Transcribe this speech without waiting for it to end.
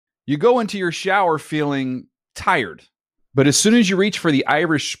You go into your shower feeling tired, but as soon as you reach for the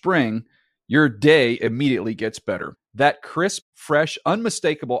Irish Spring, your day immediately gets better. That crisp, fresh,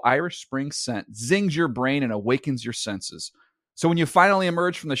 unmistakable Irish Spring scent zings your brain and awakens your senses. So when you finally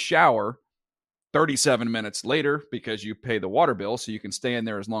emerge from the shower 37 minutes later, because you pay the water bill so you can stay in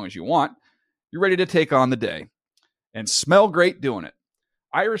there as long as you want, you're ready to take on the day and smell great doing it.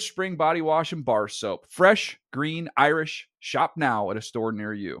 Irish Spring Body Wash and Bar Soap. Fresh, green, Irish. Shop now at a store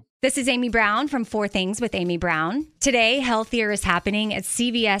near you. This is Amy Brown from 4 Things with Amy Brown. Today, healthier is happening at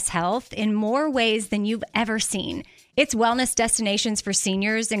CVS Health in more ways than you've ever seen. It's wellness destinations for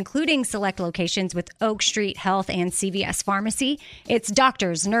seniors, including select locations with Oak Street Health and CVS Pharmacy. It's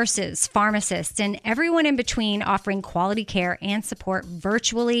doctors, nurses, pharmacists, and everyone in between offering quality care and support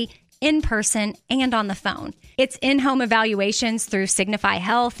virtually, in person, and on the phone. It's in-home evaluations through Signify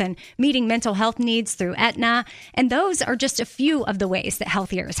Health and meeting mental health needs through Aetna. And those are just a few of the ways that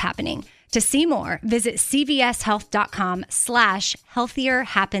healthier is happening. To see more, visit cvshealth.com/healthier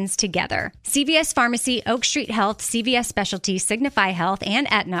happens together. CVS Pharmacy, Oak Street Health, CVS Specialty, Signify Health,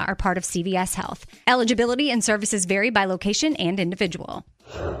 and Aetna are part of CVS Health. Eligibility and services vary by location and individual.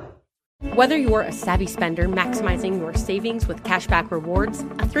 Whether you're a savvy spender maximizing your savings with cashback rewards,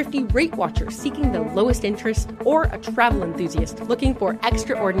 a thrifty rate watcher seeking the lowest interest, or a travel enthusiast looking for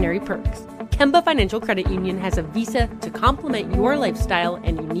extraordinary perks, Kemba Financial Credit Union has a visa to complement your lifestyle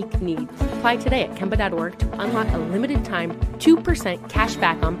and unique needs. Apply today at Kemba.org to unlock a limited time 2% cash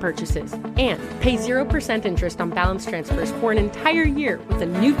back on purchases and pay 0% interest on balance transfers for an entire year with a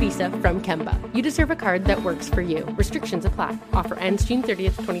new visa from Kemba. You deserve a card that works for you. Restrictions apply. Offer ends June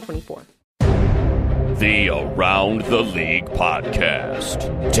 30th, 2024. The Around the League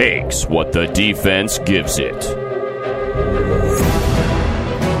podcast takes what the defense gives it.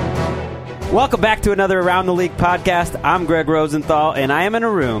 Welcome back to another Around the League podcast. I'm Greg Rosenthal, and I am in a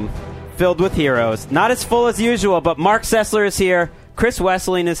room filled with heroes. Not as full as usual, but Mark Sessler is here, Chris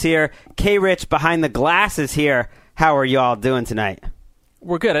Wesseling is here, K-Rich behind the glass is here. How are you all doing tonight?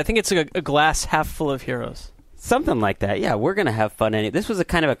 We're good. I think it's a glass half full of heroes. Something like that. Yeah, we're going to have fun. This was a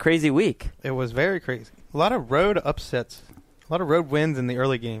kind of a crazy week. It was very crazy. A lot of road upsets. A lot of road wins in the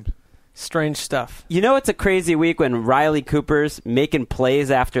early games. Strange stuff. You know, it's a crazy week when Riley Cooper's making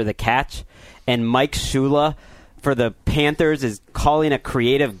plays after the catch, and Mike Shula for the Panthers is calling a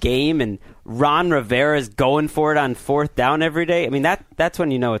creative game, and Ron Rivera is going for it on 4th down every day. I mean, that's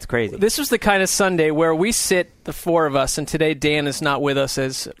when you know it's crazy. This was the kind of Sunday where we sit, the 4 of us, and today Dan is not with us,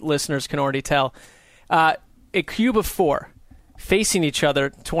 as listeners can already tell. A cube of 4 facing each other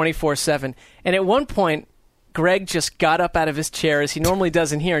 24/7. And at one point, Greg just got up out of his chair, as he normally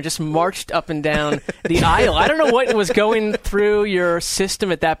does in here, and just marched up and down the aisle. I don't know what was going through your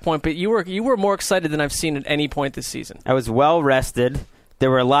system at that point, but you were more excited than I've seen at any point this season. I was well rested. There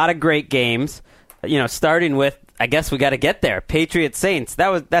were a lot of great games. You know, starting with, I guess we got to get there, Patriots Saints.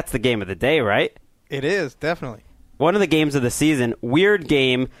 That's the game of the day, right? It is, definitely. One of the games of the season. Weird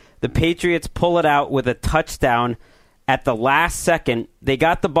game. The Patriots pull it out with a touchdown at the last second. They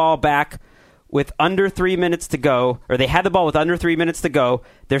got the ball back with under 3 minutes to go, or they had the ball with under 3 minutes to go.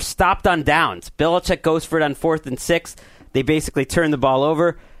 They're stopped on downs. Belichick goes for it on 4th and 6. They basically turn the ball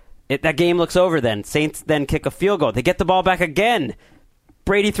over. That game looks over then. Saints then kick a field goal. They get the ball back again.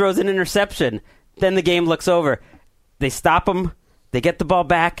 Brady throws an interception. Then the game looks over. They stop them. They get the ball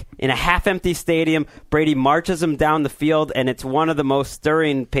back in a half-empty stadium. Brady marches them down the field, and it's one of the most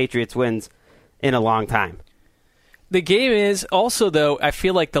stirring Patriots wins in a long time. The game is also, though, I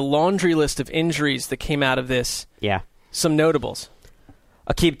feel like the laundry list of injuries that came out of this. Yeah. Some notables.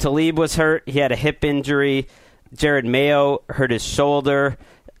 Aqib Talib was hurt. He had a hip injury. Jared Mayo hurt his shoulder.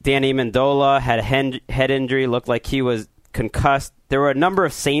 Danny Amendola had a head injury. Looked like he was concussed. There were a number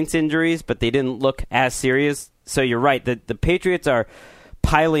of Saints injuries, but they didn't look as serious. So you're right. The Patriots are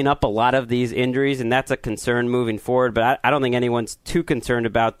piling up a lot of these injuries, and that's a concern moving forward. But I don't think anyone's too concerned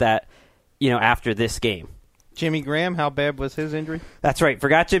about that, after this game. Jimmy Graham, how bad was his injury? That's right.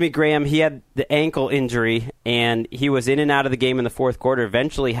 Forgot Jimmy Graham. He had the ankle injury, and he was in and out of the game in the fourth quarter.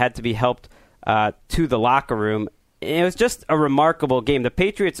 Eventually had to be helped to the locker room. It was just a remarkable game. The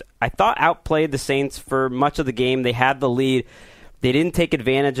Patriots, I thought, outplayed the Saints for much of the game. They had the lead. They didn't take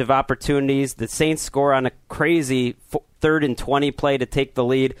advantage of opportunities. The Saints score on a crazy 3rd and 20 play to take the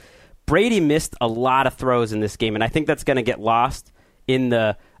lead. Brady missed a lot of throws in this game, and I think that's going to get lost in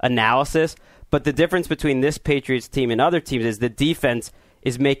the analysis. But the difference between this Patriots team and other teams is the defense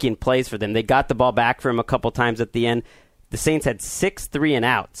is making plays for them. They got the ball back for him a couple times at the end. The Saints had 6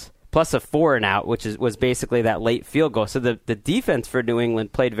 3-and-outs, plus a 4-and-out, which was basically that late field goal. So the defense for New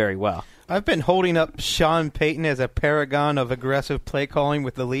England played very well. I've been holding up Sean Payton as a paragon of aggressive play calling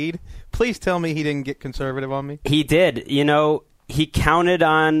with the lead. Please tell me he didn't get conservative on me. He did. He counted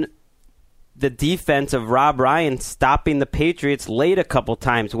on the defense of Rob Ryan stopping the Patriots late a couple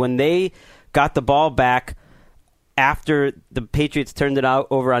times. When they got the ball back after the Patriots turned it out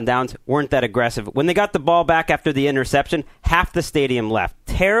over on downs, weren't that aggressive. When they got the ball back after the interception, half the stadium left.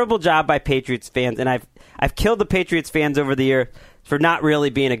 Terrible job by Patriots fans, and I've killed the Patriots fans over the year for not really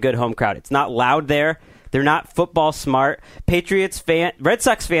being a good home crowd. It's not loud there. They're not football smart. Red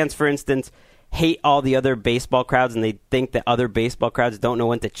Sox fans, for instance, hate all the other baseball crowds, and they think that other baseball crowds don't know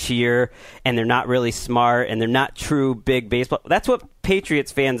when to cheer, and they're not really smart, and they're not true big baseball. That's what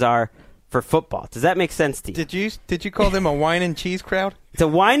Patriots fans are for football. Does that make sense to you? Did you call them a wine and cheese crowd? It's a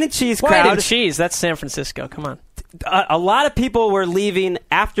wine and cheese crowd. Wine and cheese. That's San Francisco. Come on. A lot of people were leaving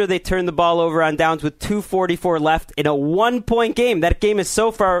after they turned the ball over on downs with 2:44 left in a 1-point game. That game is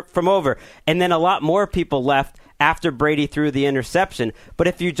so far from over. And then a lot more people left after Brady threw the interception. But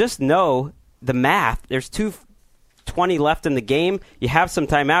if you just know the math, there's 2:20 left in the game. You have some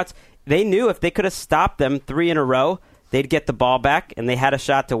timeouts. They knew if they could have stopped them 3 in a row, they'd get the ball back, and they had a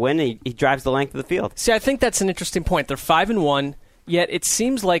shot to win. He drives the length of the field. See, I think that's an interesting point. They're 5-1. Yet it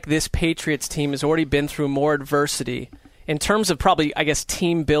seems like this Patriots team has already been through more adversity in terms of probably, I guess,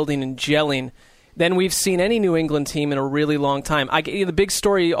 team building and gelling than we've seen any New England team in a really long time. The big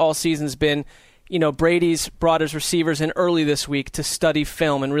story all season has been, Brady's brought his receivers in early this week to study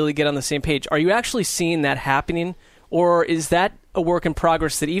film and really get on the same page. Are you actually seeing that happening, or is that a work in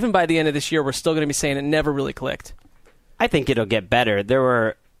progress that even by the end of this year we're still going to be saying it never really clicked? I think it'll get better. There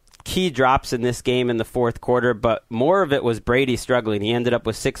were key drops in this game in the fourth quarter, but more of it was Brady struggling. He ended up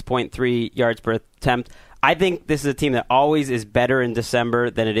with 6.3 yards per attempt. I think this is a team that always is better in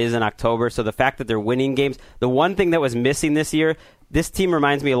December than it is in October, so the fact that they're winning games, the one thing that was missing this year, this team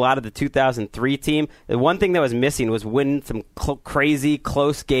reminds me a lot of the 2003 team. The one thing that was missing was winning some crazy,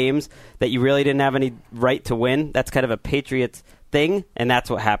 close games that you really didn't have any right to win. That's kind of a Patriots thing, and that's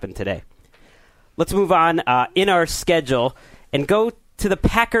what happened today. Let's move on in our schedule and go to the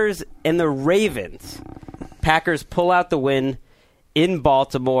Packers and the Ravens. Packers pull out the win in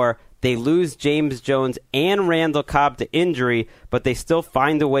Baltimore. They lose James Jones and Randall Cobb to injury, but they still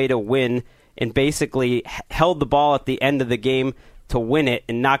find a way to win and basically held the ball at the end of the game to win it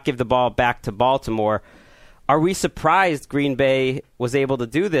and not give the ball back to Baltimore. Are we surprised Green Bay was able to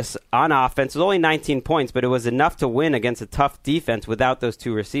do this on offense? It was only 19 points, but it was enough to win against a tough defense without those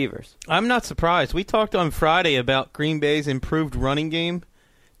two receivers. I'm not surprised. We talked on Friday about Green Bay's improved running game.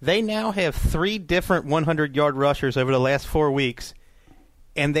 They now have 3 different 100-yard rushers over the last 4 weeks,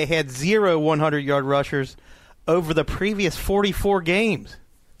 and they had 0 100-yard rushers over the previous 44 games.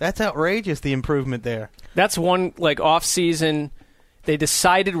 That's outrageous, the improvement there. That's one, off-season. They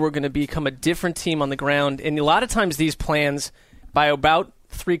decided we're going to become a different team on the ground. And a lot of times these plans, by about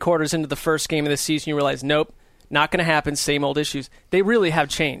 3/4 into the first game of the season, you realize, nope, not going to happen, same old issues. They really have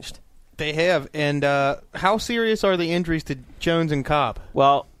changed. They have. And how serious are the injuries to Jones and Cobb?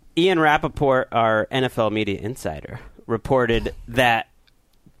 Well, Ian Rappaport, our NFL media insider, reported that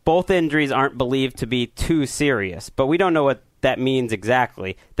both injuries aren't believed to be too serious, but we don't know what that means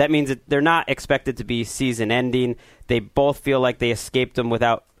exactly. That means that they're not expected to be season-ending. They both feel like they escaped them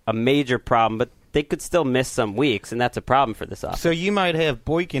without a major problem, but they could still miss some weeks, and that's a problem for this offense. So you might have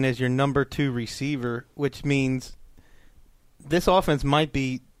Boykin as your number 2 receiver, which means this offense might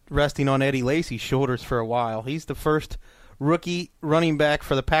be resting on Eddie Lacy's shoulders for a while. He's the first rookie running back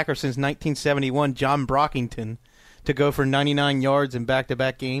for the Packers since 1971, John Brockington, to go for 99 yards in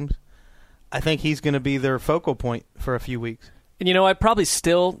back-to-back games. I think he's going to be their focal point for a few weeks. And, I'd probably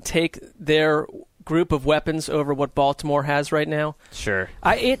still take their group of weapons over what Baltimore has right now. Sure.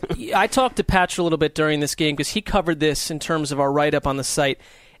 I talked to Patch a little bit during this game because he covered this in terms of our write-up on the site.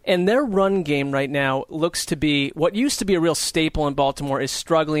 And their run game right now looks to be what used to be a real staple in Baltimore is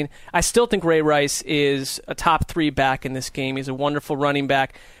struggling. I still think Ray Rice is a top 3 back in this game. He's a wonderful running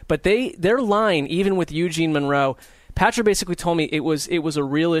back. But their line, even with Eugene Monroe, Patrick basically told me it was a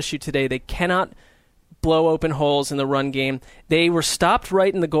real issue today. They cannot blow open holes in the run game. They were stopped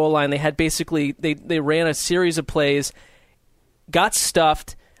right in the goal line. They had they ran a series of plays, got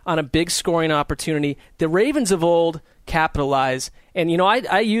stuffed on a big scoring opportunity. The Ravens of old capitalize. And,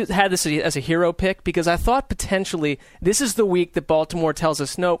 I had this as a hero pick because I thought potentially this is the week that Baltimore tells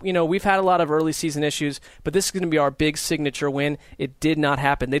us, nope, we've had a lot of early season issues, but this is going to be our big signature win. It did not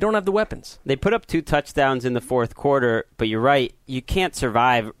happen. They don't have the weapons. They put up 2 touchdowns in the fourth quarter, but you're right. You can't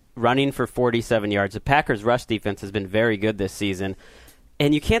survive running for 47 yards. The Packers' rush defense has been very good this season.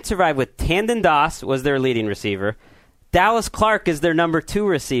 And you can't survive with Tandon Doss was their leading receiver. Dallas Clark is their number 2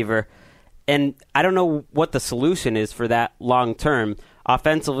 receiver. And I don't know what the solution is for that long term.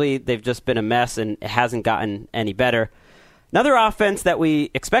 Offensively, they've just been a mess, and it hasn't gotten any better. Another offense that we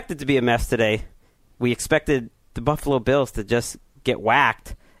expected to be a mess today, we expected the Buffalo Bills to just get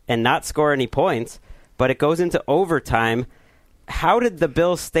whacked and not score any points, but it goes into overtime. How did the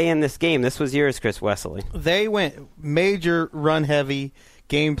Bills stay in this game? This was yours, Chris Wesley. They went major run-heavy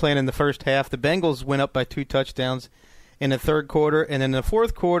game plan in the first half. The Bengals went up by 2 touchdowns in the third quarter, and in the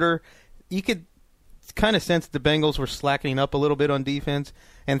fourth quarter, you could kind of sense the Bengals were slackening up a little bit on defense,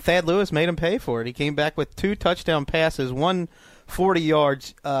 and Thad Lewis made him pay for it. He came back with 2 touchdown passes, 140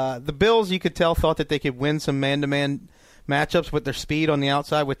 yards. The Bills, you could tell, thought that they could win some man-to-man matchups with their speed on the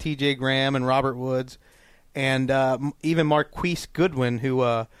outside with T.J. Graham and Robert Woods, and even Marquise Goodwin, who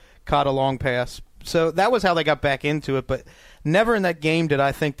caught a long pass. So that was how they got back into it, but never in that game did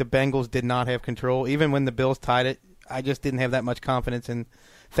I think the Bengals did not have control. Even when the Bills tied it, I just didn't have that much confidence in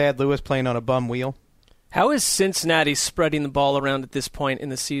Thad Lewis playing on a bum wheel. How is Cincinnati spreading the ball around at this point in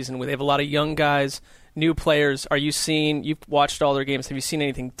the season? They have a lot of young guys, new players. You've watched all their games. Have you seen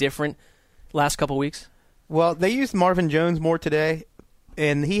anything different last couple weeks? Well, they used Marvin Jones more today,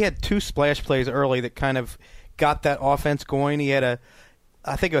 and he had 2 splash plays early that kind of got that offense going. He had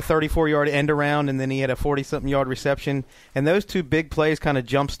I think a 34-yard end around, and then he had a 40-something yard reception. And those 2 big plays kind of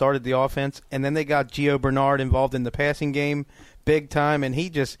jump-started the offense. And then they got Gio Bernard involved in the passing game big time, and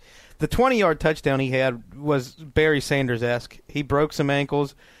the 20-yard touchdown he had was Barry Sanders-esque. He broke some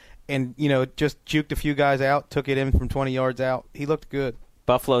ankles and, just juked a few guys out, took it in from 20 yards out. He looked good.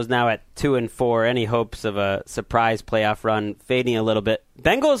 Buffalo's now at 2-4. Any hopes of a surprise playoff run fading a little bit.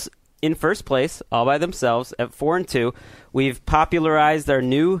 Bengals in first place, all by themselves, at 4-2. We've popularized our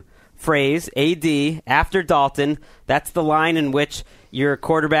new phrase, AD, after Dalton. That's the line in which your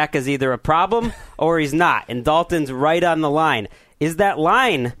quarterback is either a problem or he's not, and Dalton's right on the line. Is that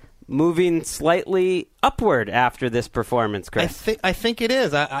line moving slightly upward after this performance, Chris? I think it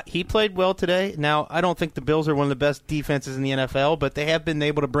is. He played well today. Now, I don't think the Bills are one of the best defenses in the NFL, but they have been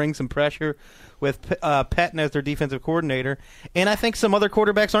able to bring some pressure with Patton as their defensive coordinator. And I think some other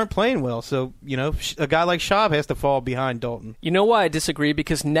quarterbacks aren't playing well. So, a guy like Schaub has to fall behind Dalton. You know why I disagree?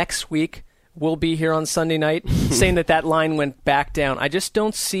 Because next week we'll be here on Sunday night saying that line went back down. I just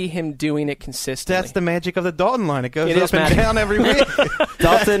don't see him doing it consistently. That's the magic of the Dalton line. It goes up and down every week.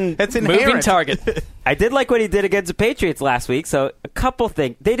 Dalton, it's inherent. Moving target. I did like what he did against the Patriots last week. So a couple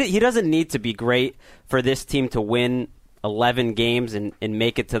things. He doesn't need to be great for this team to win 11 games and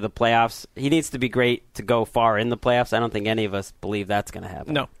make it to the playoffs. He needs to be great to go far in the playoffs. I don't think any of us believe that's going to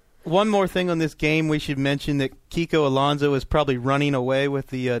happen. No. One more thing on this game, we should mention that Kiko Alonso is probably running away with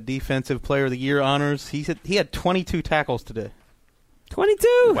the Defensive Player of the Year honors. He had 22 tackles today.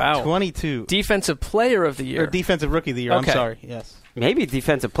 22? Wow. 22. Defensive Player of the Year. Or Defensive Rookie of the Year, Okay. I'm sorry, yes. Maybe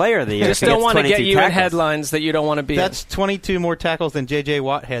Defensive Player of the Year. Just don't want to get you in headlines that you don't want to be That's 22 more tackles than J.J.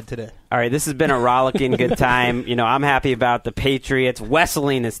 Watt had today. All right, this has been a rollicking good time. I'm happy about the Patriots.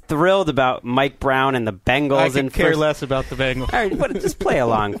 Wesseling is thrilled about Mike Brown and the Bengals. I could care less about the Bengals. All right, just play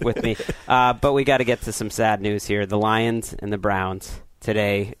along with me. But we got to get to some sad news here. The Lions and the Browns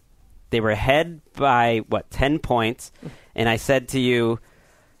today, they were ahead by, 10 points. And I said to you,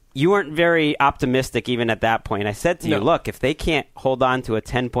 you weren't very optimistic even at that point. I said to you, look, if they can't hold on to a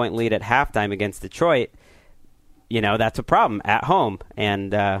 10-point lead at halftime against Detroit, that's a problem at home.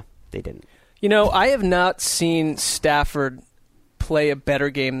 And they didn't. I have not seen Stafford play a better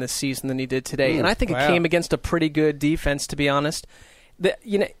game this season than he did today. And I think it came against a pretty good defense, to be honest.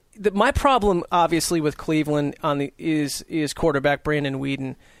 My problem, obviously, with Cleveland is quarterback Brandon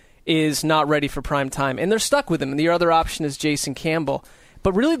Weeden is not ready for prime time. And they're stuck with him. And the other option is Jason Campbell.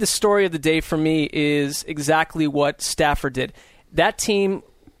 But really the story of the day for me is exactly what Stafford did. That team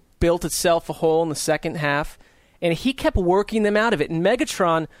built itself a hole in the second half, and he kept working them out of it. And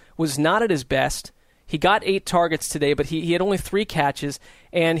Megatron was not at his best. He got 8 targets today, but he had only 3 catches.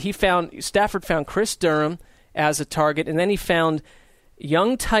 And Stafford found Chris Durham as a target, and then he found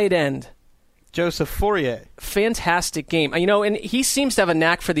young tight end Joseph Fourier. Fantastic game. And he seems to have a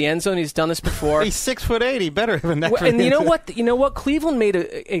knack for the end zone. He's done this before. He's 6'8". He better have a knack for the end zone. And you know what? Cleveland made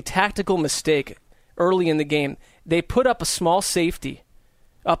a tactical mistake early in the game. They put up a small safety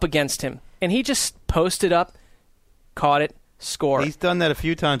up against him, and he just posted up, caught it, score. He's done that a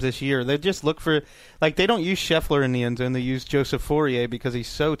few times this year. They just look for, they don't use Scheffler in the end zone. They use Joseph Fourier because he's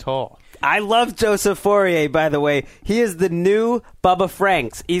so tall. I love Joseph Fourier, by the way. He is the new Bubba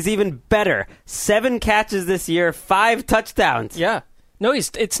Franks. He's even better. 7 catches this year, 5 touchdowns. Yeah. No,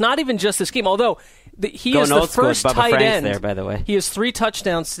 it's not even just this game, although he Going is the first Bubba tight Franks end. There, by the way. He has 3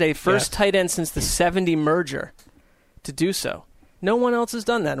 touchdowns today, first tight end since the 70 merger to do so. No one else has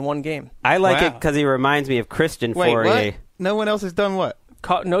done that in one game. I like it Wow. because he reminds me of Christian Wait, Fourier. what? No one else has done what?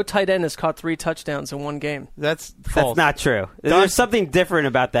 No tight end has caught 3 touchdowns in one game. That's That's false. not true. There's something different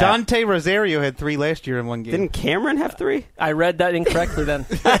about that. Dante Rosario had 3 last year in one game. Didn't Cameron have 3? I read that incorrectly then.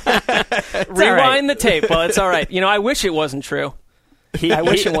 right. Rewind the tape. Well, it's all right. I wish it wasn't true. I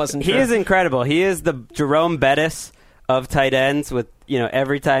wish it wasn't He true. is incredible. He is the Jerome Bettis of tight ends. With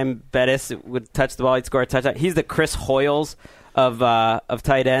every time Bettis would touch the ball, he'd score a touchdown. He's the Chris Hoyles of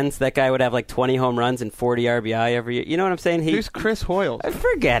tight ends. That guy would have like 20 home runs and 40 RBI every year. You know what I'm saying? Who's Chris Hoyle?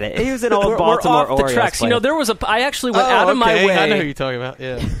 Forget it. He was an old We're Baltimore off the Orioles tracks. player. There was I actually went out of my way. I know who you're talking about.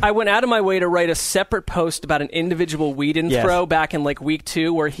 Yeah. I went out of my way to write a separate post about an individual Whedon Yes. throw back in like week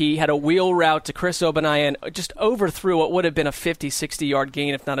 2 where he had a wheel route to Chris Obanaya and just overthrew what would have been a 50, 60-yard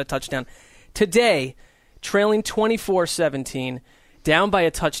gain if not a touchdown. Today, trailing 24-17, down by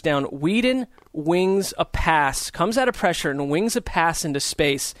a touchdown, Whedon wings a pass, comes out of pressure and wings a pass into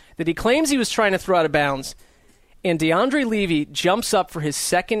space that he claims he was trying to throw out of bounds. And DeAndre Levy jumps up for his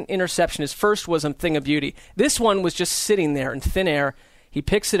second interception. His first was a thing of beauty. This one was just sitting there in thin air. He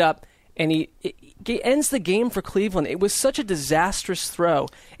picks it up, and he ends the game for Cleveland. It was such a disastrous throw,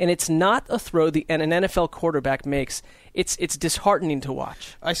 and it's not a throw an NFL quarterback makes. It's disheartening to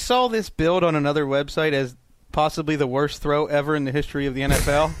watch. I saw this billed on another website as possibly the worst throw ever in the history of the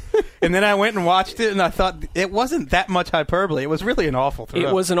NFL. And then I went and watched it, and I thought it wasn't that much hyperbole. It was really an awful throw.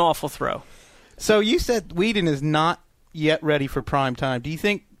 It was an awful throw. So you said Whedon is not yet ready for prime time. Do you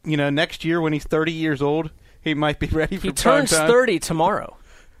think, next year when he's 30 years old, he might be ready for He prime time? turns 30 tomorrow.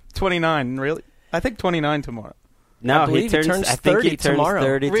 29, really? I think 29 tomorrow. No, I believe he turns I think 30 he turns tomorrow.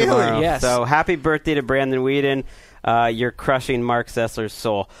 30 Really? tomorrow. Yes. So happy birthday to Brandon Whedon. You're crushing Mark Sessler's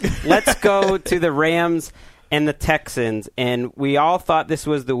soul. Let's go to the Rams and the Texans. And we all thought this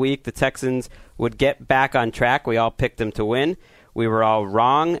was the week the Texans would get back on track. We all picked them to win. We were all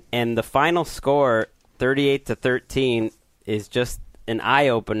wrong. And the final score, 38-13, is just an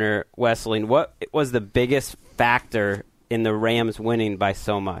eye-opener, Wesseling. What was the biggest factor in the Rams winning by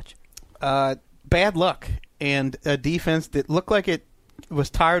so much? Bad luck and a defense that looked like it was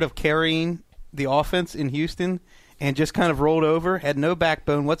tired of carrying the offense in Houston and just kind of rolled over, had no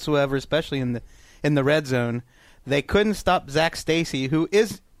backbone whatsoever, especially in the red zone. They couldn't stop Zach Stacy, who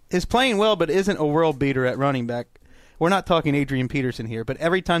is playing well but isn't a world beater at running back. We're not talking Adrian Peterson here, but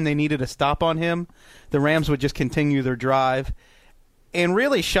every time they needed a stop on him, the Rams would just continue their drive. And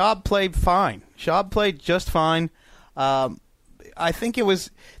really, Schaub played fine. Schaub played just fine. I think this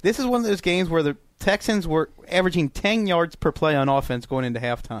is one of those games where the Texans were averaging 10 yards per play on offense going into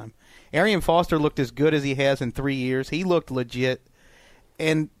halftime. Arian Foster looked as good as he has in 3 years. He looked legit.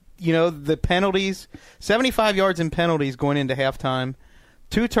 And, the penalties, 75 yards in penalties going into halftime,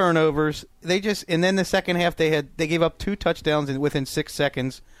 2 turnovers. And then the second half they gave up 2 touchdowns within 6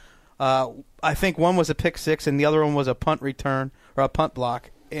 seconds. I think one was a pick six and the other one was a punt return or a punt block.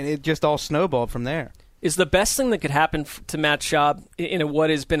 And it just all snowballed from there. Is the best thing that could happen to Matt Schaub in what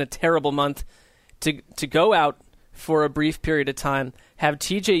has been a terrible month to go out for a brief period of time, have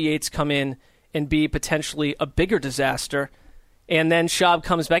TJ Yates come in and be potentially a bigger disaster, and then Schaub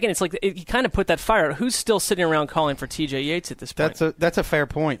comes back in. It's like he kind of put that fire. Who's still sitting around calling for TJ Yates at this point? That's a fair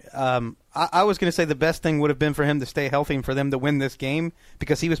point. I was going to say the best thing would have been for him to stay healthy and for them to win this game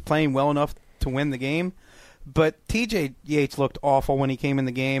because he was playing well enough to win the game. But TJ Yates looked awful when he came in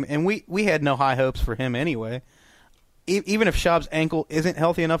the game, and we had no high hopes for him anyway. Even if Schaub's ankle isn't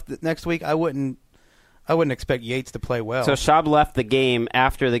healthy enough next week, I wouldn't expect Yates to play well. So Schaub left the game.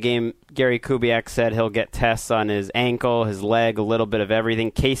 After the game, Gary Kubiak said he'll get tests on his ankle, his leg, a little bit of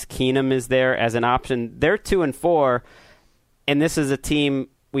everything. Case Keenum is there as an option. They're 2-4, and this is a team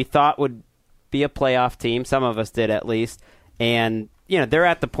we thought would be a playoff team. Some of us did at least. And they're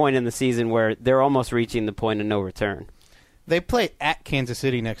at the point in the season where they're almost reaching the point of no return. They play at Kansas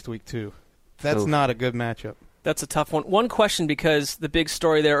City next week, too. That's not a good matchup. That's a tough one. One question, because the big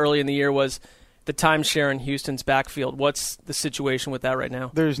story there early in the year was the timeshare in Houston's backfield. What's the situation with that right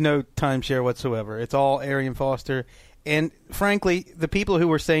now? There's no timeshare whatsoever. It's all Arian Foster. And, frankly, the people who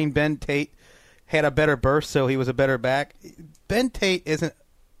were saying Ben Tate had a better burst, so he was a better back, Ben Tate isn't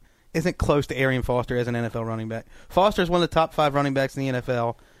close to Arian Foster as an NFL running back. Foster is one of the top 5 running backs in the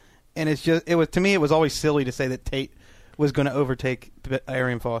NFL, and to me it was always silly to say that Tate was going to overtake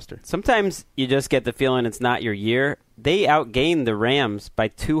Arian Foster. Sometimes you just get the feeling it's not your year. They outgained the Rams by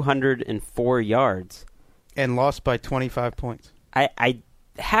 204 yards. And lost by 25 points. I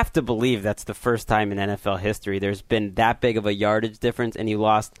have to believe that's the first time in NFL history there's been that big of a yardage difference, and you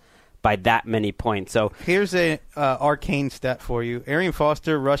lost by that many points. So here's a arcane stat for you. Arian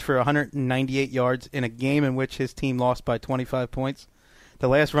Foster rushed for 198 yards in a game in which his team lost by 25 points. The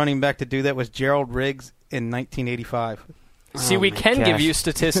last running back to do that was Gerald Riggs in 1985. See, we can give you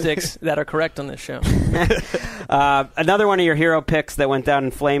statistics that are correct on this show. Another one of your hero picks that went down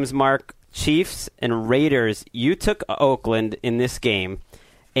in flames, Mark, Chiefs and Raiders. You took Oakland in this game,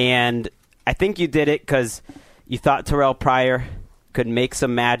 and I think you did it because you thought Terrell Pryor could make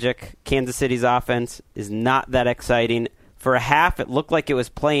some magic. Kansas City's offense is not that exciting. For a half, it looked like it was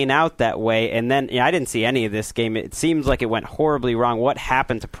playing out that way, and then I didn't see any of this game. It seems like it went horribly wrong. What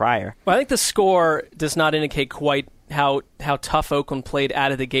happened to Pryor? Well, I think the score does not indicate quite how tough Oakland played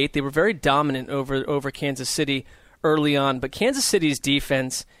out of the gate. They were very dominant over Kansas City early on, but Kansas City's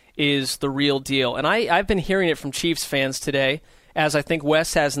defense is the real deal. And I've been hearing it from Chiefs fans today, as I think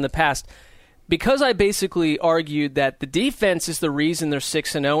Wes has in the past, because I basically argued that the defense is the reason they're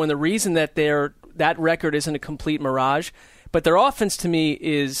 6-0 and the reason that that record isn't a complete mirage. But their offense to me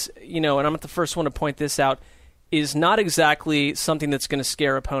is, and I'm not the first one to point this out, is not exactly something that's going to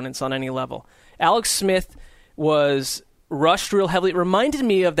scare opponents on any level. Alex Smith was rushed real heavily. It reminded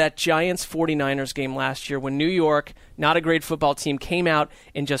me of that Giants-49ers game last year when New York, not a great football team, came out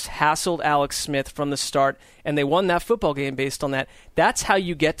and just hassled Alex Smith from the start, and they won that football game based on that. That's how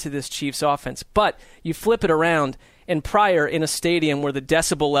you get to this Chiefs offense. But you flip it around, and Pryor in a stadium where the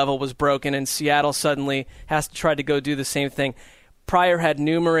decibel level was broken and Seattle suddenly has to try to go do the same thing. Pryor had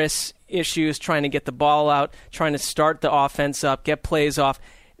numerous issues trying to get the ball out, trying to start the offense up, get plays off.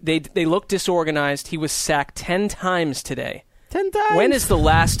 They look disorganized. He was sacked 10 times today. 10 times? When is the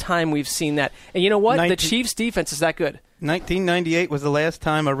last time we've seen that? And you know what? The Chiefs' defense is that good. 1998 was the last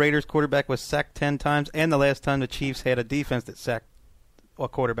time a Raiders quarterback was sacked 10 times, and the last time the Chiefs had a defense that sacked a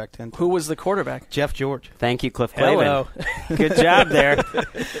quarterback 10 times. Who was the quarterback? Jeff George. Thank you, Cliff Clavin. Hello. Good job there.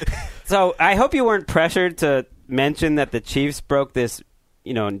 So I hope you weren't pressured to mention that the Chiefs broke this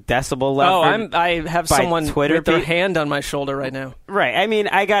decibel level. I have someone Twitter with their hand on my shoulder right now. Right. I mean,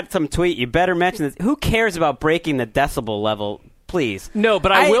 I got some tweet. You better mention this. Who cares about breaking the decibel level, please? No,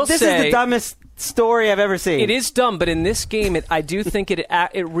 but I will say... This is the dumbest story I've ever seen. It is dumb, but in this game, I do think it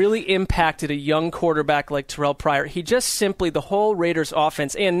really impacted a young quarterback like Terrell Pryor. He just simply, the whole Raiders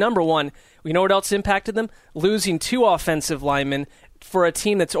offense, and number one, you know what else impacted them? Losing 2 offensive linemen for a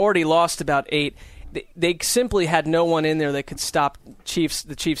team that's already lost about 8. They simply had no one in there that could stop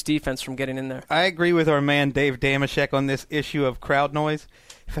the Chiefs' defense from getting in there. I agree with our man Dave Damashek on this issue of crowd noise.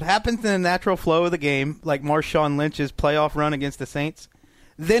 If it happens in the natural flow of the game, like Marshawn Lynch's playoff run against the Saints,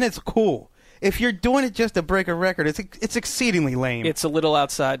 then it's cool. If you're doing it just to break a record, it's exceedingly lame. It's a little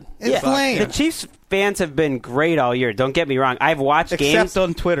outside. It's lame. The Chiefs fans have been great all year. Don't get me wrong. I've watched games. Except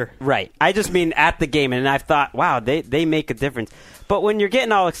on Twitter. Right. I just mean at the game, and I've thought, wow, they make a difference. But when you're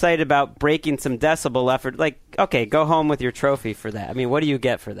getting all excited about breaking some decibel effort, okay, go home with your trophy for that. I mean, what do you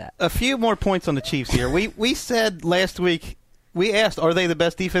get for that? A few more points on the Chiefs here. We said last week, we asked, are they the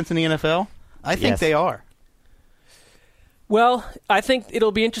best defense in the NFL? I think they are. Well, I think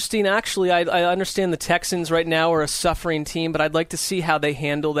it'll be interesting, actually. I understand the Texans right now are a suffering team, but I'd like to see how they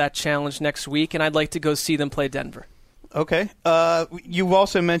handle that challenge next week, and I'd like to go see them play Denver. Okay. You've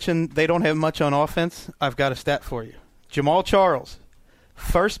also mentioned they don't have much on offense. I've got a stat for you. Jamal Charles,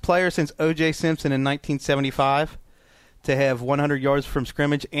 first player since O.J. Simpson in 1975 to have 100 yards from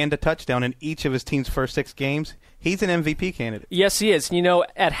scrimmage and a touchdown in each of his team's first 6 games. He's an MVP candidate. Yes, he is.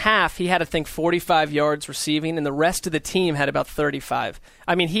 At half, he had, I think, 45 yards receiving, and the rest of the team had about 35.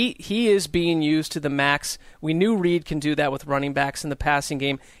 I mean, he is being used to the max. We knew Reed can do that with running backs in the passing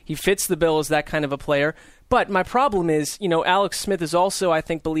game. He fits the bill as that kind of a player. But my problem is, Alex Smith is also, I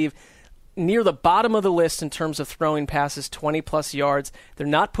believe, near the bottom of the list in terms of throwing passes, 20-plus yards. They're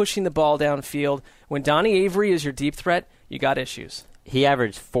not pushing the ball downfield. When Donnie Avery is your deep threat, you got issues. He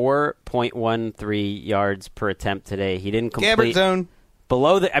averaged 4.13 yards per attempt today. He didn't complete... Gabbert zone.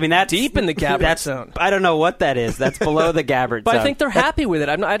 Below the... I mean, that's... Deep in the Gabbert zone. I don't know what that is. That's below the Gabbert zone. But I think they're happy with it.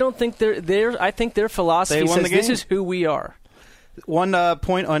 I don't think I think their philosophy says this is who we are. 1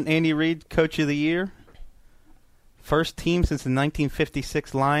 point on Andy Reid, Coach of the Year. First team since the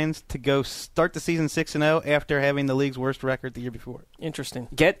 1956 Lions to go start the season 6-0 after having the league's worst record the year before. Interesting.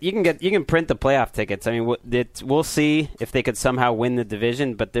 You can print the playoff tickets. I mean, we'll see if they could somehow win the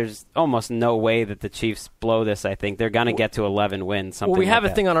division, but there's almost no way that the Chiefs blow this. I think they're going to get to 11 wins. Well, we have a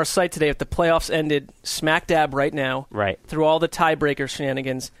thing on our site today. If the playoffs ended smack dab right now, right through all the tiebreaker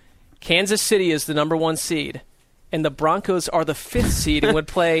shenanigans, Kansas City is the number 1 seed, and the Broncos are the 5th seed and would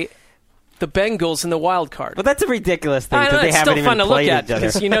play the Bengals in the wild card. But that's a ridiculous thing because they it's haven't still even fun to look played at each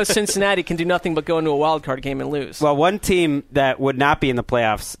other. because Cincinnati can do nothing but go into a wild card game and lose. Well, one team that would not be in the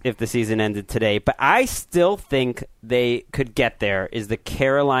playoffs if the season ended today, but I still think they could get there, is the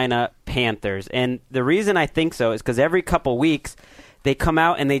Carolina Panthers. And the reason I think so is because every couple weeks they come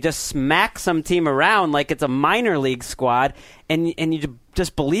out and they just smack some team around like it's a minor league squad, and you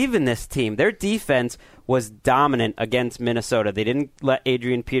just believe in this team. Their defense was dominant against Minnesota. They didn't let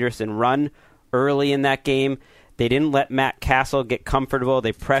Adrian Peterson run early in that game. They didn't let Matt Castle get comfortable.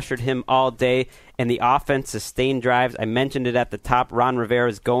 They pressured him all day, and the offense sustained drives. I mentioned it at the top. Ron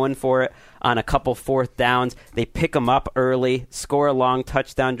Rivera's going for it on a couple fourth downs. They pick them up early, score a long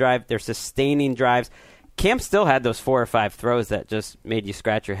touchdown drive. They're sustaining drives. Cam still had those 4 or 5 throws that just made you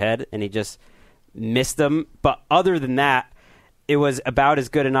scratch your head, and he just missed them. But other than that, it was about as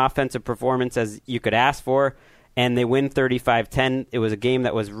good an offensive performance as you could ask for, and they win 35-10. It was a game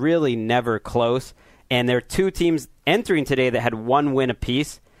that was really never close, and there are two teams entering today that had one win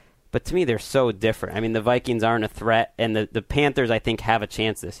apiece, but to me they're so different. I mean, the Vikings aren't a threat, and the Panthers, I think, have a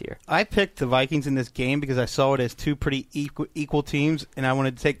chance this year. I picked the Vikings in this game because I saw it as two pretty equal teams, and I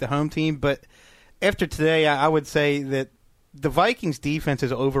wanted to take the home team, but after today, I would say that the Vikings defense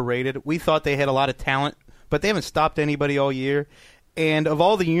is overrated. We thought they had a lot of talent, but they haven't stopped anybody all year. And of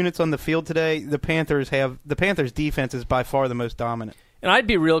all the units on the field today, the Panthers defense is by far the most dominant. And I'd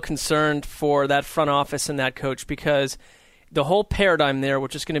be real concerned for that front office and that coach because the whole paradigm there,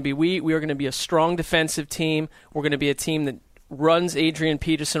 which is going to be we are going to be a strong defensive team. We're going to be a team that runs Adrian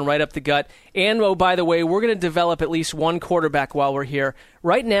Peterson right up the gut. And, oh, by the way, we're going to develop at least one quarterback while we're here.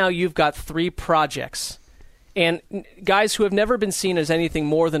 Right now, you've got 3 projects. And guys who have never been seen as anything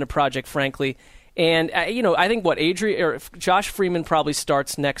more than a project, frankly. And, I think Josh Freeman probably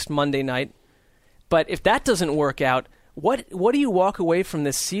starts next Monday night. But if that doesn't work out, what do you walk away from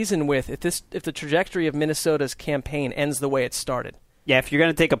this season with if the trajectory of Minnesota's campaign ends the way it started? Yeah, if you're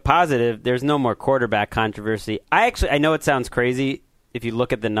going to take a positive, there's no more quarterback controversy. I know it sounds crazy if you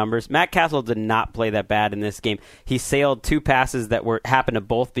look at the numbers. Matt Castle did not play that bad in this game. He sailed 2 passes that happened to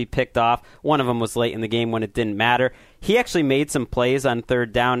both be picked off. One of them was late in the game when it didn't matter. He actually made some plays on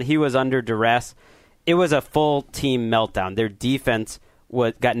third down. He was under duress. It was a full team meltdown. Their defense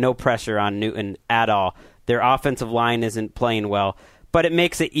got no pressure on Newton at all. Their offensive line isn't playing well. But it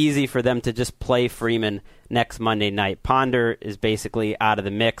makes it easy for them to just play Freeman next Monday night. Ponder is basically out of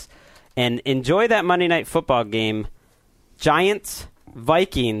the mix. And enjoy that Monday Night Football game. Giants,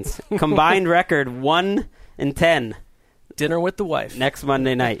 Vikings, combined record 1-10. Dinner with the wife. Next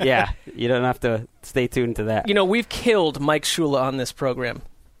Monday night, yeah. You don't have to stay tuned to that. We've killed Mike Shula on this program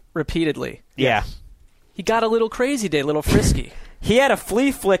repeatedly. Yeah. He got a little crazy today, a little frisky. He had a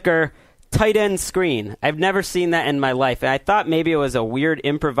flea flicker tight end screen. I've never seen that in my life. And I thought maybe it was a weird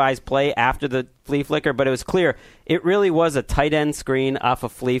improvised play after the flea flicker, but it was clear it really was a tight end screen off a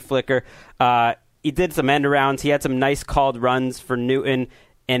flea flicker. He did some end arounds. He had some nice called runs for Newton.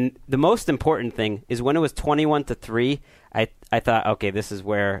 And the most important thing is when it was 21-3, I thought, okay, this is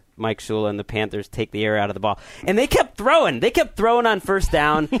where Mike Shula and the Panthers take the air out of the ball. And they kept throwing. They kept throwing on first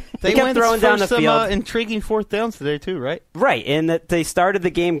down. They kept throwing down the field. Intriguing fourth downs today too, right? Right, and that they started the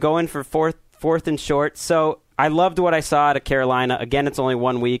game going for fourth and short. So I loved what I saw out of Carolina. Again, it's only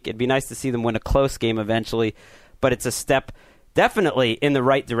 1 week. It'd be nice to see them win a close game eventually, but it's a step definitely in the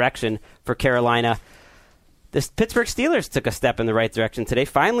right direction for Carolina. The Pittsburgh Steelers took a step in the right direction today,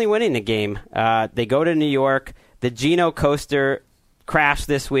 finally winning a game. They go to New York. The Geno coaster crashed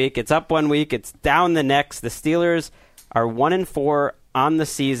this week. It's up 1 week. It's down the next. The Steelers are 1-4 on the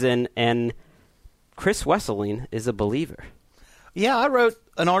season, and Chris Wesseling is a believer. Yeah, I wrote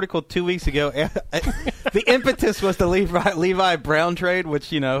an article 2 weeks ago. The impetus was the Levi Brown trade,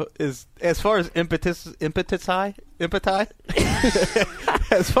 which, is as far as impeti.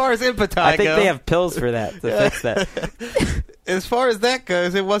 As far as impeti I think they have pills for that to fix that. As far as that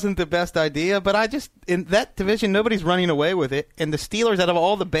goes, it wasn't the best idea, but in that division, nobody's running away with it. And the Steelers, out of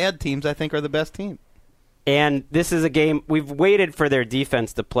all the bad teams, I think are the best team. And this is a game, we've waited for their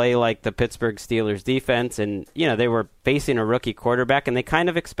defense to play like the Pittsburgh Steelers defense, and they were facing a rookie quarterback, and they kind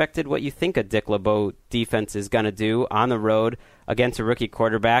of expected what you think a Dick LeBeau defense is going to do on the road against a rookie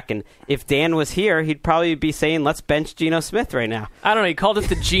quarterback. And if Dan was here, he'd probably be saying, let's bench Geno Smith right now. I don't know, he called it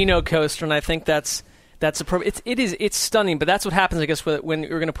the Geno coaster, and I think that's it's stunning, but that's what happens, I guess, when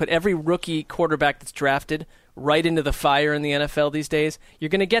you're going to put every rookie quarterback that's drafted right into the fire in the NFL these days. You're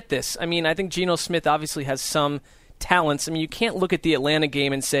going to get this. I mean, I think Geno Smith obviously has some talents. I mean, you can't look at the Atlanta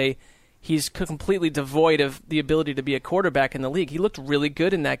game and say he's completely devoid of the ability to be a quarterback in the league. He looked really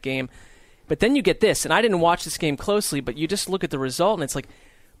good in that game. But then you get this, and I didn't watch this game closely, but you just look at the result, and it's like,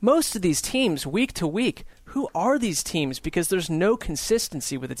 most of these teams, week to week, who are these teams? Because there's no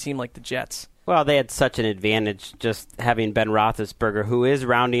consistency with a team like the Jets. Well, they had such an advantage just having Ben Roethlisberger, who is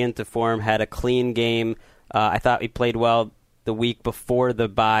rounding into form, had a clean game. I thought he played well the week before the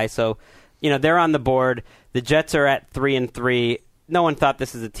bye. So, they're on the board. The Jets are at 3-3. No one thought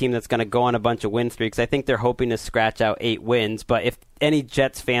this is a team that's going to go on a bunch of win streaks. I think they're hoping to scratch out 8 wins. But if any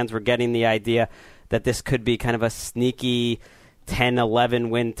Jets fans were getting the idea that this could be kind of a sneaky 10-11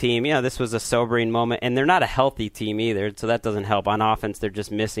 win team, this was a sobering moment. And they're not a healthy team either, so that doesn't help. On offense, they're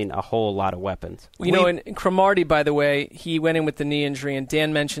just missing a whole lot of weapons. And Cromartie, by the way, he went in with the knee injury, and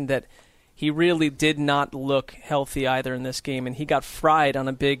Dan mentioned that he really did not look healthy either in this game, and he got fried on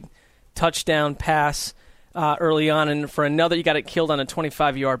a big touchdown pass early on, and for another, he got it killed on a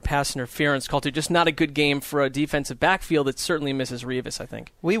 25-yard pass interference call. Just not a good game for a defensive backfield that certainly misses Revis, I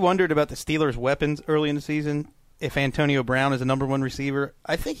think. We wondered about the Steelers' weapons early in the season. If Antonio Brown is the number one receiver,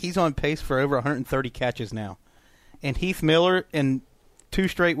 I think he's on pace for over 130 catches now. And Heath Miller, in 2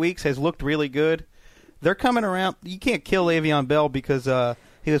 straight weeks, has looked really good. They're coming around. You can't kill Le'Veon Bell because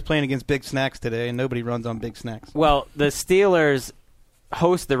he was playing against Big Snacks today, and nobody runs on Big Snacks. Well, the Steelers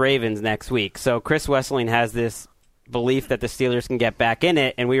host the Ravens next week, so Chris Wesseling has this belief that the Steelers can get back in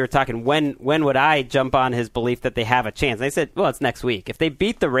it, and we were talking when would I jump on his belief that they have a chance. And I said, well, it's next week. If they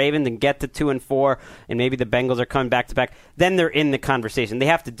beat the Ravens and get to 2-4, and maybe the Bengals are coming back to back, then they're in the conversation. They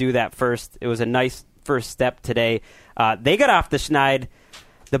have to do that first. It was a nice first step today. They got off the schneid.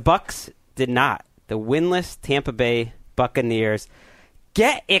 The Bucs did not. The winless Tampa Bay Buccaneers.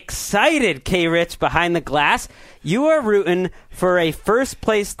 Get excited, K-Rich, behind the glass. You are rooting for a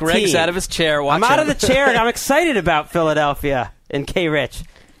first-place team. Greg's out of his chair. I'm out of the chair, and I'm excited about Philadelphia and K-Rich.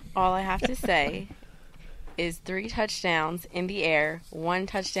 All I have to say is 3 touchdowns in the air, 1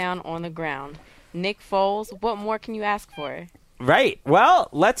 touchdown on the ground. Nick Foles, what more can you ask for? Right. Well,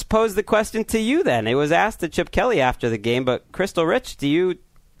 let's pose the question to you then. It was asked to Chip Kelly after the game, but Crystal Rich, do you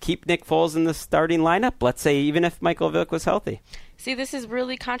keep Nick Foles in the starting lineup? Let's say even if Michael Vick was healthy. See, this is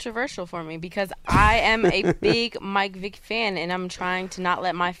really controversial for me because I am a big Mike Vick fan, and I'm trying to not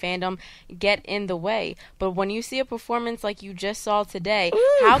let my fandom get in the way. But when you see a performance like you just saw today,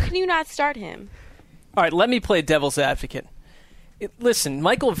 how can you not start him? All right, let me play devil's advocate. Listen,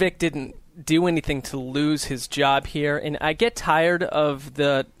 Michael Vick didn't do anything to lose his job here, and I get tired of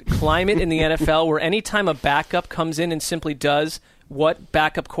the climate in the NFL where anytime a backup comes in and simply does what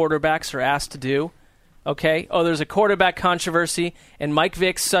backup quarterbacks are asked to do, okay? Oh, there's a quarterback controversy, and Mike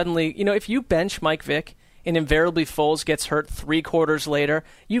Vick suddenly, if you bench Mike Vick and invariably Foles gets hurt 3 quarters later,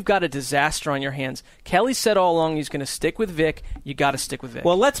 you've got a disaster on your hands. Kelly said all along he's going to stick with Vick. You got to stick with Vick.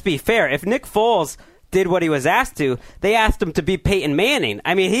 Well, let's be fair. If Nick Foles did what he was asked to, they asked him to be Peyton Manning.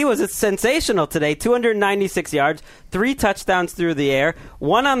 I mean, he was sensational today. 296 yards, 3 touchdowns through the air,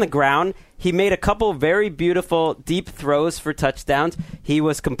 1 on the ground. He made a couple very beautiful deep throws for touchdowns. He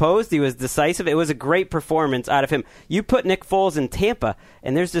was composed. He was decisive. It was a great performance out of him. You put Nick Foles in Tampa,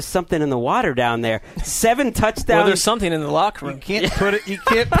 and there's just something in the water down there. 7 touchdowns. Well, there's something in the locker room. You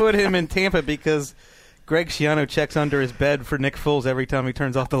can't put him in Tampa because Greg Schiano checks under his bed for Nick Foles every time he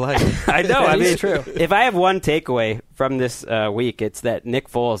turns off the light. I know. I mean, it's true. If I have one takeaway from this week, it's that Nick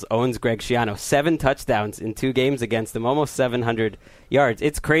Foles owns Greg Schiano. 7 touchdowns in 2 games against him, almost 700 yards.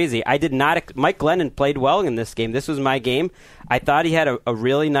 It's crazy. I did not. Mike Glennon played well in this game. This was my game. I thought he had a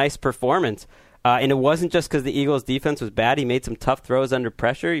really nice performance. And it wasn't just because the Eagles' defense was bad. He made some tough throws under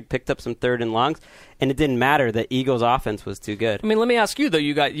pressure. He picked up some 3rd and longs. And it didn't matter. The Eagles' offense was too good. I mean, let me ask you, though.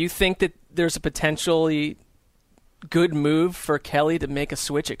 You think that there's a potentially good move for Kelly to make a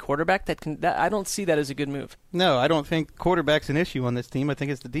switch at quarterback? I don't see that as a good move. No, I don't think quarterback's an issue on this team. I think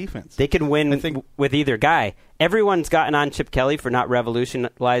it's the defense. They can win with either guy. Everyone's gotten on Chip Kelly for not revolutionizing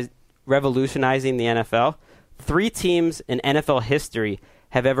the NFL. 3 teams in NFL history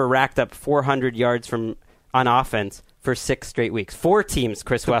have ever racked up 400 yards on offense for 6 straight weeks. 4 teams,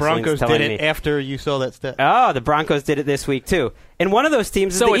 Chris Wesseling's telling me. The Broncos did it after you saw that stat. Oh, the Broncos did it this week, too. And one of those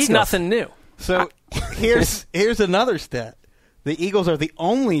teams is the Eagles. So it's nothing new. So here's another stat. The Eagles are the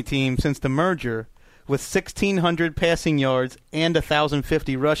only team since the merger with 1,600 passing yards and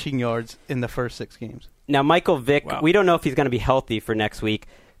 1,050 rushing yards in the first 6 games. Now, Michael Vick, wow. We don't know if he's going to be healthy for next week.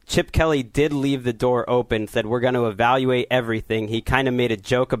 Chip Kelly did leave the door open, said we're going to evaluate everything. He kind of made a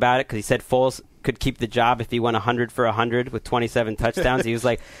joke about it because he said Foles could keep the job if he went 100 for 100 with 27 touchdowns. He was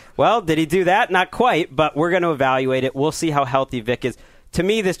like, well, did he do that? Not quite, but we're going to evaluate it. We'll see how healthy Vick is. To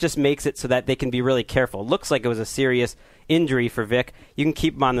me, this just makes it so that they can be really careful. Looks like it was a serious injury for Vick. You can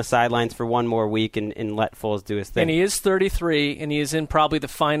keep him on the sidelines for 1 more week and let Foles do his thing. And he is 33, and he is in probably the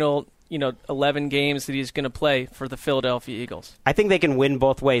final 11 games that he's going to play for the Philadelphia Eagles. I think they can win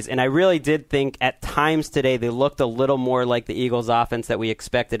both ways, and I really did think at times today they looked a little more like the Eagles' offense that we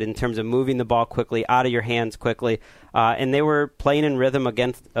expected in terms of moving the ball quickly, out of your hands quickly, and they were playing in rhythm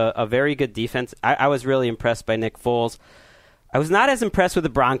against a very good defense. I was really impressed by Nick Foles. I was not as impressed with the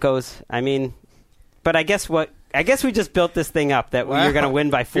Broncos. But I guess we just built this thing up that we were going to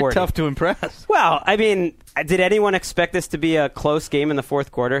win by 40. You're tough to impress. Well, did anyone expect this to be a close game in the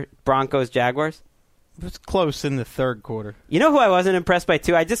fourth quarter? Broncos-Jaguars? It was close in the third quarter. You know who I wasn't impressed by,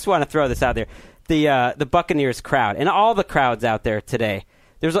 too? I just want to throw this out there. The Buccaneers crowd, and all the crowds out there today.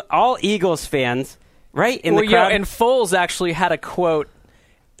 There's all Eagles fans, right, in the crowd. And Foles actually had a quote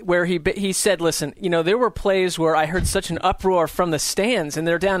where he said, listen, there were plays where I heard such an uproar from the stands, and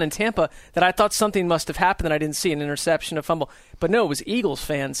they're down in Tampa, that I thought something must have happened that I didn't see, an interception, a fumble. But no, it was Eagles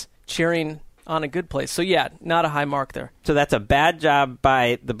fans cheering on a good play. So, yeah, not a high mark there. So that's a bad job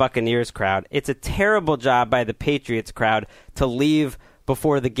by the Buccaneers crowd. It's a terrible job by the Patriots crowd to leave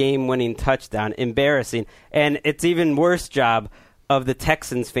before the game-winning touchdown. Embarrassing. And it's even worse job of the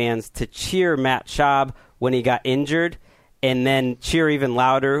Texans fans to cheer Matt Schaub when he got injured, and then cheer even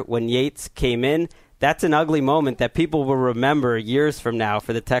louder when Yates came in. That's an ugly moment that people will remember years from now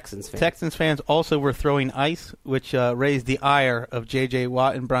for the Texans fans. Texans fans also were throwing ice, which raised the ire of J.J.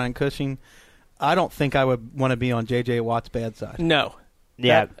 Watt and Brian Cushing. I don't think I would want to be on J.J. Watt's bad side. No.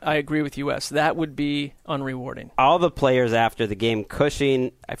 Yeah, I agree with you, Wes. That would be unrewarding. All the players after the game,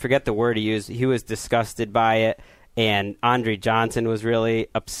 Cushing, I forget the word he used, he was disgusted by it. And Andre Johnson was really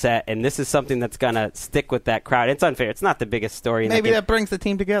upset, and this is something that's going to stick with that crowd. It's unfair. It's not the biggest story. Maybe that brings the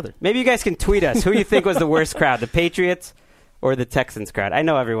team together. Maybe you guys can tweet us who you think was the worst crowd, the Patriots or the Texans crowd. I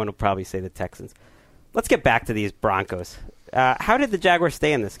know everyone will probably say the Texans. Let's get back to these Broncos. How did the Jaguars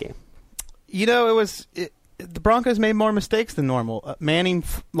stay in this game? The Broncos made more mistakes than normal. Manning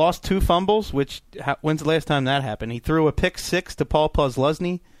lost 2 fumbles, when's the last time that happened? He threw a pick 6 to Paul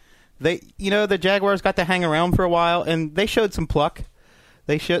Posluszny. The Jaguars got to hang around for a while, and they showed some pluck.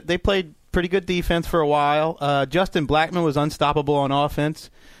 They played pretty good defense for a while. Justin Blackmon was unstoppable on offense.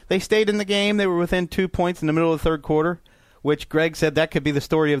 They stayed in the game. They were within 2 points in the middle of the third quarter, which Greg said that could be the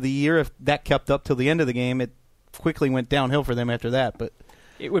story of the year. If that kept up till the end of the game, it quickly went downhill for them after that. But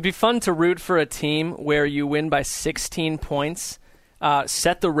it would be fun to root for a team where you win by 16 points,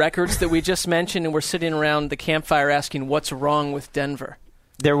 set the records that we just mentioned, and we're sitting around the campfire asking what's wrong with Denver.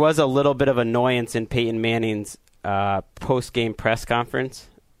 There was a little bit of annoyance in Peyton Manning's post-game press conference.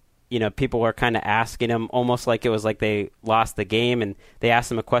 People were kind of asking him almost like it was like they lost the game, and they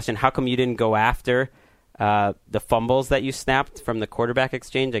asked him a question, how come you didn't go after the fumbles that you snapped from the quarterback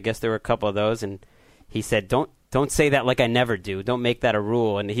exchange? I guess there were a couple of those, and he said, don't say that like I never do. Don't make that a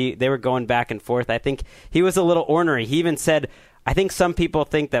rule. And they were going back and forth. I think he was a little ornery. He even said, I think some people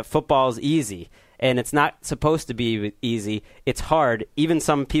think that football is easy. And it's not supposed to be easy. It's hard. Even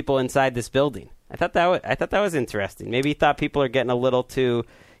some people inside this building. I thought that was interesting. Maybe he thought people are getting a little too,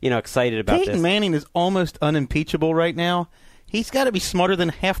 excited about this. Peyton Manning is almost unimpeachable right now. He's got to be smarter than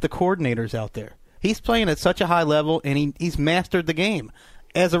half the coordinators out there. He's playing at such a high level, and he's mastered the game.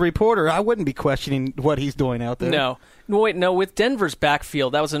 As a reporter, I wouldn't be questioning what he's doing out there. No. With Denver's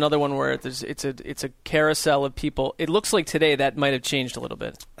backfield, that was another one where it's a carousel of people. It looks like today that might have changed a little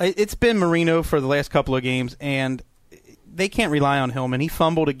bit. It's been Marino for the last couple of games, and they can't rely on Hillman. He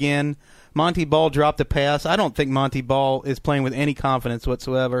fumbled again. Monty Ball dropped a pass. I don't think Monty Ball is playing with any confidence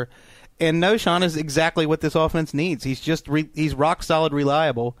whatsoever. And Noshan is exactly what this offense needs. He's rock solid,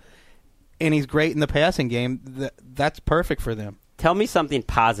 reliable, and he's great in the passing game. That's perfect for them. Tell me something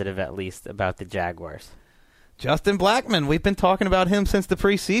positive, at least, about the Jaguars. Justin Blackmon. We've been talking about him since the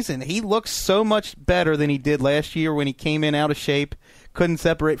preseason. He looks so much better than he did last year when he came in out of shape, couldn't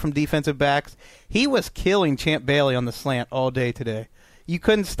separate from defensive backs. He was killing Champ Bailey on the slant all day today. You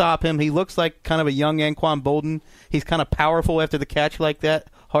couldn't stop him. He looks like kind of a young Anquan Bolden. He's kind of powerful after the catch like that,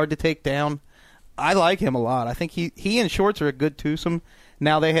 hard to take down. I like him a lot. I think he and Shorts are a good twosome.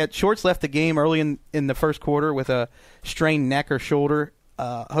 Now, Shorts left the game early in the first quarter with a strained neck or shoulder.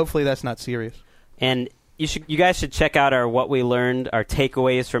 Hopefully that's not serious. And you guys should check out our What We Learned, our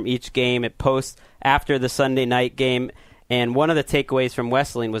takeaways from each game. It posts after the Sunday night game. And one of the takeaways from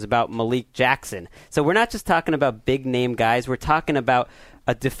Wesleyan was about Malik Jackson. So we're not just talking about big-name guys. We're talking about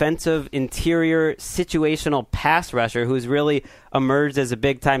a defensive, interior, situational pass rusher who's really emerged as a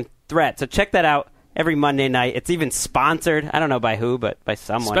big-time threat. So check that out every Monday night. It's even sponsored. I don't know by who, but by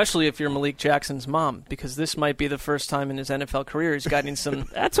someone. Especially if you're Malik Jackson's mom, because this might be the first time in his NFL career he's gotten some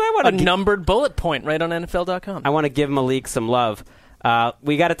That's why I want numbered bullet point right on NFL.com. I want to give Malik some love.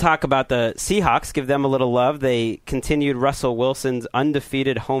 We got to talk about the Seahawks, give them a little love. They continued Russell Wilson's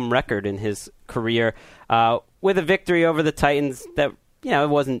undefeated home record in his career with a victory over the Titans that, it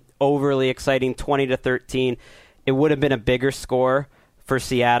wasn't overly exciting, 20-13. It would have been a bigger score for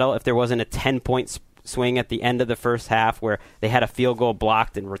Seattle if there wasn't a 10-point swing at the end of the first half where they had a field goal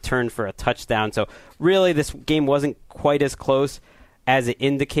blocked and returned for a touchdown. So really this game wasn't quite as close as it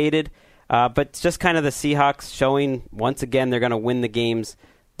indicated. But it's just kind of the Seahawks showing once again they're going to win the games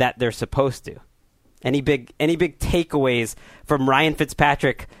that they're supposed to. Any big takeaways from Ryan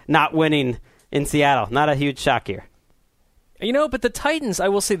Fitzpatrick not winning in Seattle? Not a huge shock here. But the Titans, I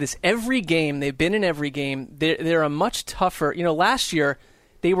will say this, every game, they've been in every game, they're a much tougher, last year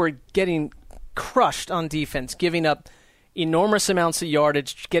they were getting crushed on defense, giving up enormous amounts of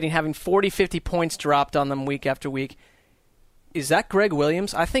yardage, having 40, 50 points dropped on them week after week. Is that Greg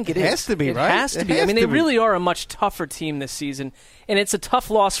Williams? I think it is. It has to be, right? It has to be. They really are a much tougher team this season, and it's a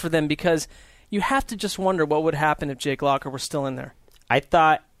tough loss for them because you have to just wonder what would happen if Jake Locker were still in there. I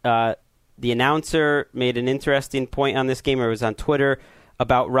thought the announcer made an interesting point on this game, or it was on Twitter,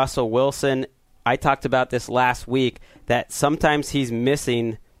 about Russell Wilson. I talked about this last week, that sometimes he's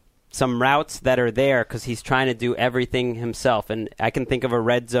missing some routes that are there because he's trying to do everything himself. And I can think of a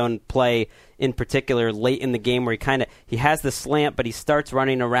red zone play in particular late in the game where he has the slant, but he starts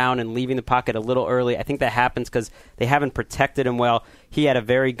running around and leaving the pocket a little early. I think that happens because they haven't protected him well. He had a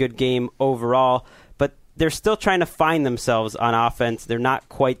very good game overall, but they're still trying to find themselves on offense. They're not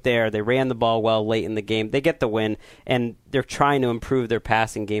quite there. They ran the ball well late in the game. They get the win, and they're trying to improve their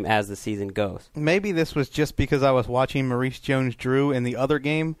passing game as the season goes. Maybe this was just because I was watching Maurice Jones-Drew in the other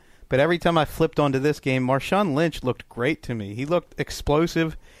game, but every time I flipped onto this game, Marshawn Lynch looked great to me. He looked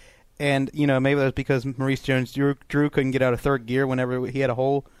explosive, and maybe that was because Maurice Jones-Drew couldn't get out of third gear whenever he had a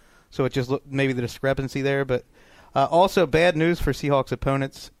hole, so it just looked maybe the discrepancy there. But also bad news for Seahawks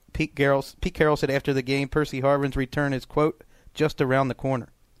opponents. Pete Carroll said after the game, Percy Harvin's return is, quote, just around the corner.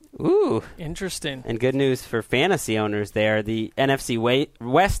 Ooh. Interesting. And good news for fantasy owners there. The NFC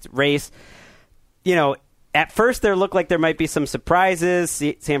West race, at first there looked like there might be some surprises.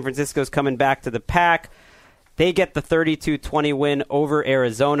 San Francisco's coming back to the pack. They get the 32-20 win over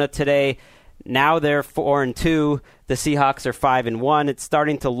Arizona today. Now they're 4-2. The Seahawks are 5-1. It's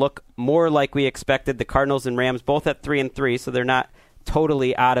starting to look more like we expected. The Cardinals and Rams both at 3-3, so they're not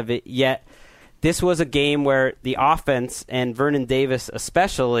totally out of it yet. This was a game where the offense, and Vernon Davis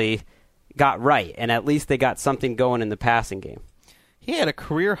especially, got right, and at least they got something going in the passing game. He had a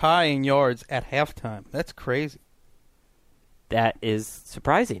career high in yards at halftime. That's crazy. That is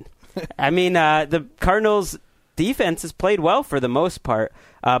surprising. The Cardinals' defense has played well for the most part,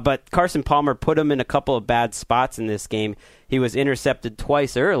 but Carson Palmer put him in a couple of bad spots in this game. He was intercepted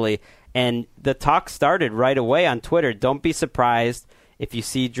twice early, and the talk started right away on Twitter. Don't be surprised if you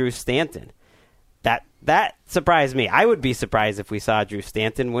see Drew Stanton. That surprised me. I would be surprised if we saw Drew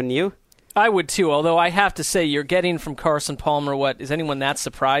Stanton, wouldn't you? I would too, although I have to say you're getting from Carson Palmer what? Is anyone that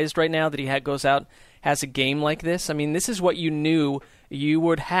surprised right now that he goes out, has a game like this? This is what you knew you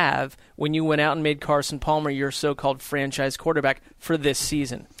would have when you went out and made Carson Palmer your so-called franchise quarterback for this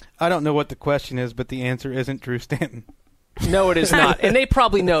season. I don't know what the question is, but the answer isn't Drew Stanton. No, it is not. And they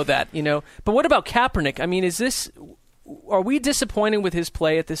probably know that, But what about Kaepernick? Are we disappointed with his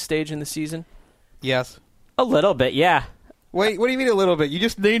play at this stage in the season? Yes. A little bit, yeah. Wait, what do you mean a little bit? You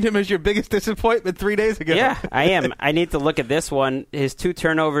just named him as your biggest disappointment 3 days ago. Yeah, I am. I need to look at this one. His 2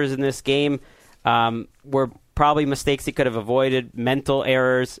 turnovers in this game were probably mistakes he could have avoided, mental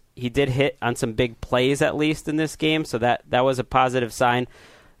errors. He did hit on some big plays, at least, in this game, so that was a positive sign.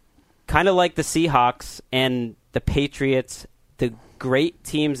 Kind of like the Seahawks and the Patriots, the great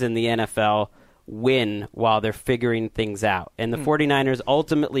teams in the NFL win while they're figuring things out. And the 49ers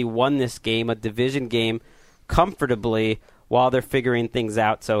ultimately won this game, a division game, comfortably while they're figuring things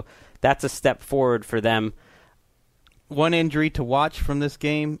out. So that's a step forward for them. One injury to watch from this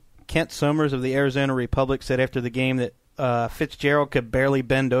game, Kent Somers of the Arizona Republic said after the game that Fitzgerald could barely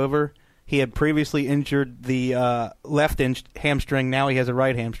bend over. He had previously injured the left hamstring. Now he has a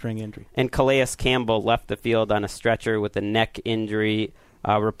right hamstring injury. And Calais Campbell left the field on a stretcher with a neck injury.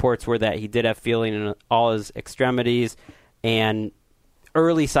 Reports were that he did have feeling in all his extremities, and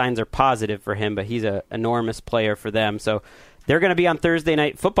early signs are positive for him, but he's an enormous player for them. So they're going to be on Thursday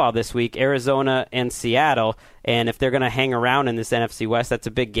Night Football this week, Arizona and Seattle, and if they're going to hang around in this NFC West, that's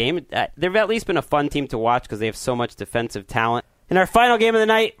a big game. They've at least been a fun team to watch because they have so much defensive talent. In our final game of the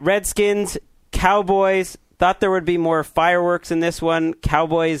night, Redskins, Cowboys. Thought there would be more fireworks in this one.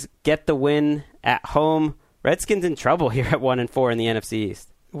 Cowboys get the win at home. Redskins in trouble here at 1-4 in the NFC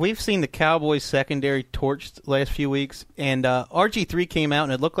East. we've seen the Cowboys secondary torched the last few weeks, and RG3 came out,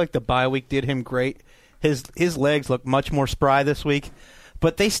 and it looked like the bye week did him great. His legs look much more spry this week,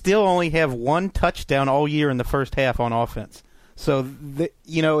 but they still only have one touchdown all year in the first half on offense. So,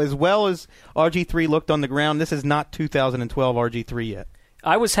 as well as RG3 looked on the ground, this is not 2012 RG3 yet.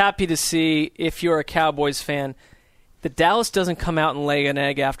 I was happy to see, if you're a Cowboys fan, that Dallas doesn't come out and lay an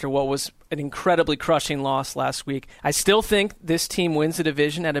egg after what was an incredibly crushing loss last week. I still think this team wins the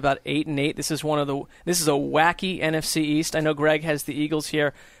division at about 8-8. This is a wacky NFC East. I know Greg has the Eagles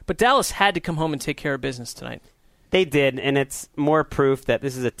here, but Dallas had to come home and take care of business tonight. They did, and it's more proof that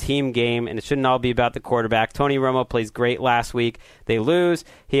this is a team game, and it shouldn't all be about the quarterback. Tony Romo plays great last week. They lose.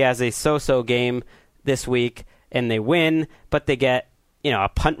 He has a so-so game this week, and they win, but they get a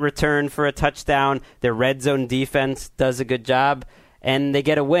punt return for a touchdown. Their red zone defense does a good job, and they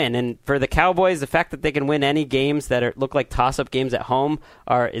get a win. And for the Cowboys, the fact that they can win any games that look like toss-up games at home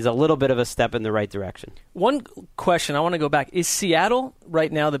is a little bit of a step in the right direction. One question, I want to go back. Is Seattle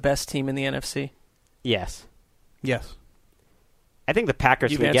right now the best team in the NFC? Yes. Yes. I think the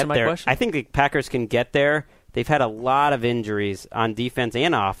Packers can get there. I think the Packers can get there. They've had a lot of injuries on defense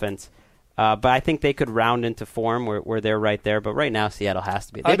and offense, but I think they could round into form where they're right there. But right now, Seattle has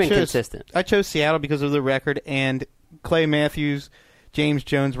to be. They've been consistent. I chose Seattle because of the record, and Clay Matthews, James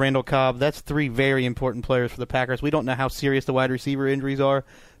Jones, Randall Cobb. That's three very important players for the Packers. We don't know how serious the wide receiver injuries are,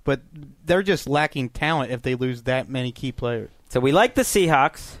 but they're just lacking talent if they lose that many key players. So we like the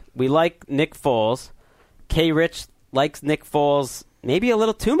Seahawks. We like Nick Foles. K-Rich likes Nick Foles maybe a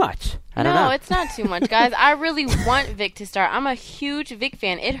little too much. I don't know. No, it's not too much, guys. I really want Vic to start. I'm a huge Vic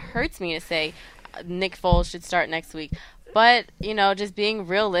fan. It hurts me to say Nick Foles should start next week. But, just being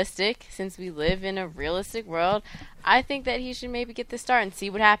realistic, since we live in a realistic world, I think that he should maybe get the start and see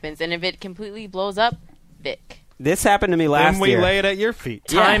what happens. And if it completely blows up, Vic. This happened to me last year. Then we lay it at your feet.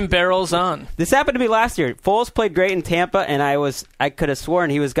 Time barrels on. This happened to me last year. Foles played great in Tampa, and I could have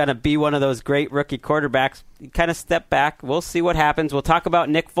sworn he was going to be one of those great rookie quarterbacks. He kind of stepped back. We'll see what happens. We'll talk about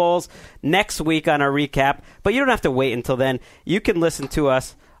Nick Foles next week on our recap, but you don't have to wait until then. You can listen to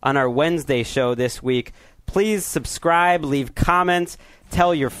us on our Wednesday show this week. Please subscribe, leave comments,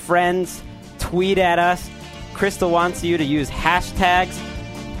 tell your friends, tweet at us. Crystal wants you to use hashtags.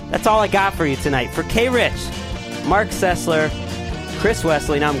 That's all I got for you tonight. For K-Rich, Mark Sessler, Chris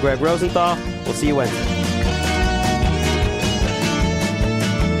Wesley, and I'm Greg Rosenthal. We'll see you Wednesday.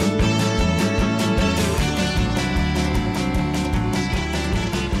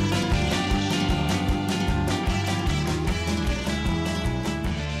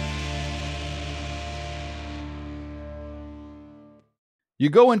 You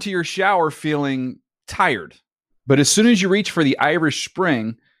go into your shower feeling tired, but as soon as you reach for the Irish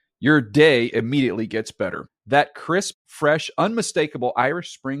Spring, your day immediately gets better. That crisp, fresh, unmistakable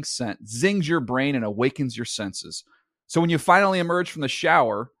Irish Spring scent zings your brain and awakens your senses. So when you finally emerge from the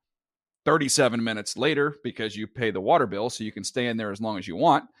shower, 37 minutes later, because you pay the water bill so you can stay in there as long as you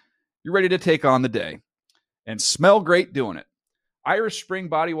want, you're ready to take on the day. And smell great doing it. Irish Spring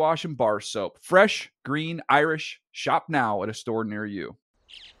Body Wash and Bar Soap. Fresh, green, Irish. Shop now at a store near you.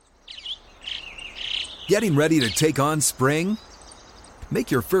 Getting ready to take on spring?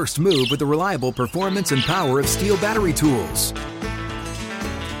 Make your first move with the reliable performance and power of Steel battery tools.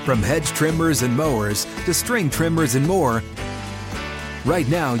 From hedge trimmers and mowers to string trimmers and more, right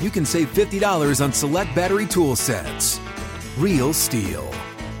now you can save $50 on select battery tool sets. Real Steel.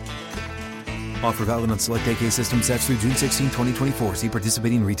 Offer valid on select AK system sets through June 16, 2024. See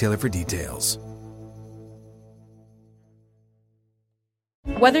participating retailer for details.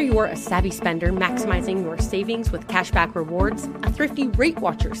 Whether you're a savvy spender maximizing your savings with cashback rewards, a thrifty rate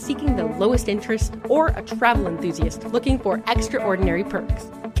watcher seeking the lowest interest, or a travel enthusiast looking for extraordinary perks,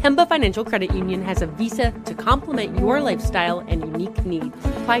 Kemba Financial Credit Union has a visa to complement your lifestyle and unique needs.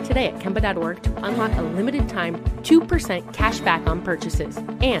 Apply today at Kemba.org to unlock a limited time 2% cash back on purchases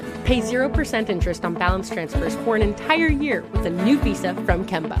and pay 0% interest on balance transfers for an entire year with a new visa from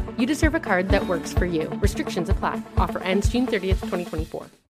Kemba. You deserve a card that works for you. Restrictions apply. Offer ends June 30th, 2024.